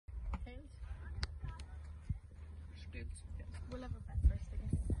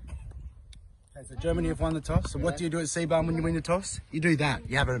Okay, so Germany have won the toss. So what do you do at Seebahn when you win the toss? You do that.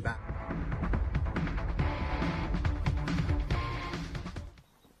 You have it back.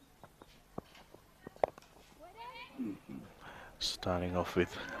 Starting off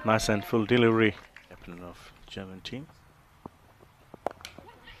with nice and full delivery. Captain of German team.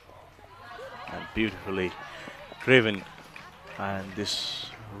 And beautifully driven. And this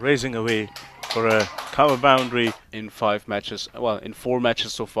racing away for a cover boundary in 5 matches, well, in 4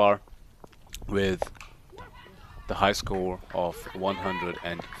 matches so far, with the high score of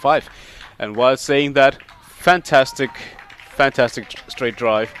 105. And while saying that, fantastic straight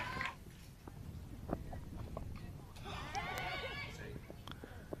drive.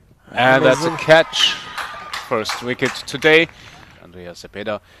 And that's a catch. First wicket today, Andrea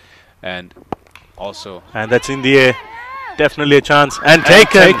Cepeda, and also. And that's in the air. Definitely a chance. And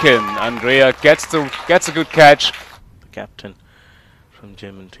taken. Andrea gets a good catch. The captain from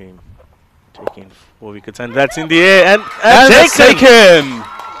German team taking 4 wickets, and that's in the air. And taken.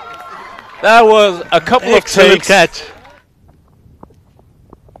 That was a couple of takes. Catch.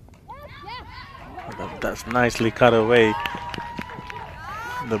 That's nicely cut away.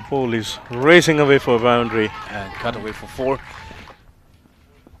 The ball is racing away for a boundary. And cut away for 4.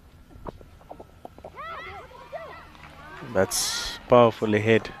 That's powerfully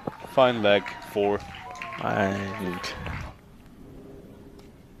hit. Fine leg 4. And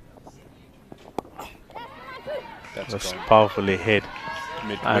that's powerfully hit.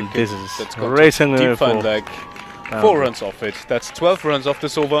 And this is racing away for fine leg. 4 runs off it. That's 12 runs off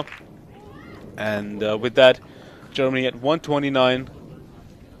this over. And with that, Germany at 129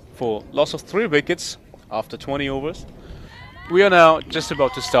 for loss of 3 wickets after 20 overs. We are now just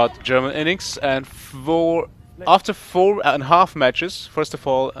about to start the German innings, and after 4.5 matches, first of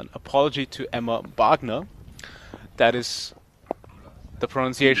all, an apology to Emma Wagner. That is the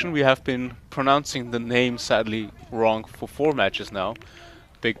pronunciation. We have been pronouncing the name sadly wrong for 4 matches now.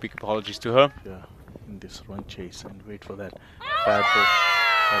 Big apologies to her. Yeah, in this run chase, and wait for that bad ball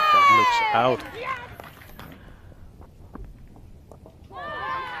that looks out.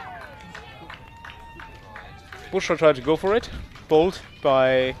 Bushra tried to go for it. Bowled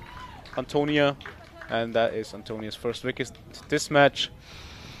by Antonia. And that is Antonia's first wicket this match.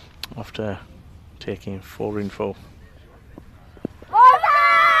 After taking 4 in 4.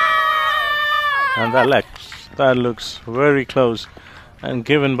 And that looks very close. And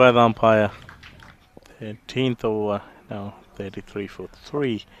given by the umpire. 13th over, now 33 for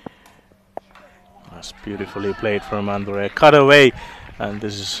 3. That's beautifully played from Andrea. Cut away. And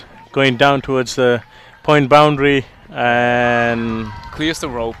this is going down towards the point boundary. And clears the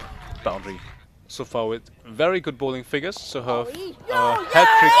rope boundary. So far with very good bowling figures, so her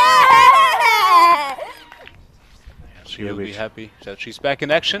hat-trick. She will be happy that she's back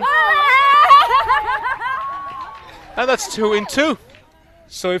in action. And that's 2 in 2.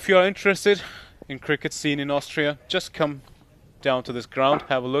 So if you are interested in cricket scene in Austria, just come down to this ground,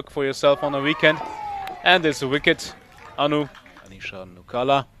 have a look for yourself on a weekend. And there's a wicket, Anisha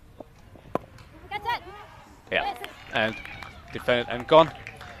Nukala. Yeah, and defended and gone.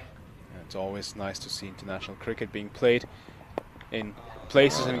 It's always nice to see international cricket being played in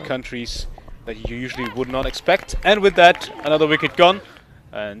places and countries that you usually would not expect. And with that, another wicket gone,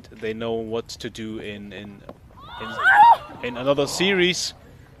 and they know what to do in another series.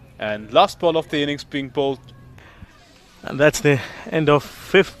 And last ball of the innings being bowled. And that's the end of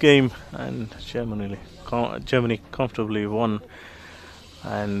 5th game, and Germany comfortably won,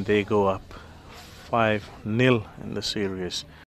 and they go up 5-0 in the series.